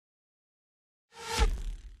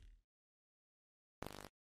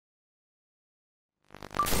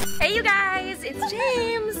you guys, it's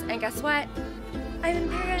James. And guess what? I'm in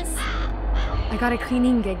Paris. I got a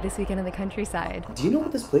cleaning gig this weekend in the countryside. Do you know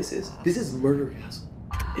what this place is? This is Murder Castle.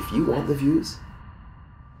 If you want the views,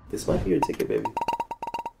 this might be your ticket, baby.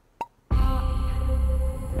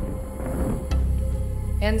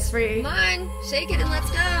 Hands free. Come on, shake it and let's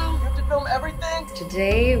go. You have to film everything.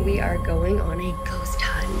 Today we are going on a ghost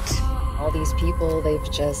hunt. All these people,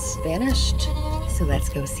 they've just vanished. So let's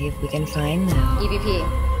go see if we can find them.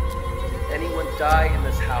 EVP. Did anyone die in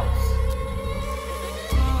this house?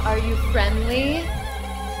 Are you friendly?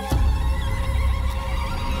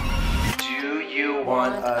 Do you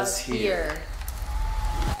want us here?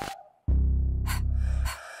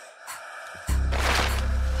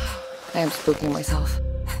 I am spooking myself.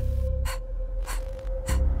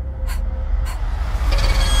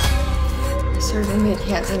 Certainly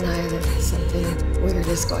can't deny that something weird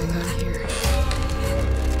is going on here.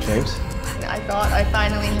 James? I thought I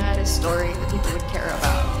finally had a story that people would care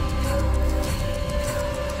about.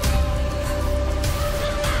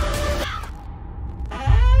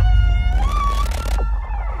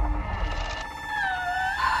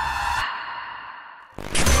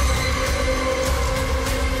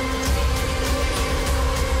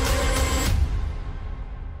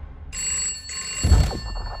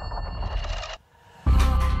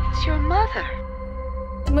 Your mother.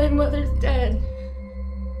 My mother's dead.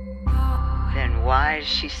 Then why is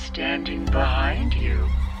she standing behind you?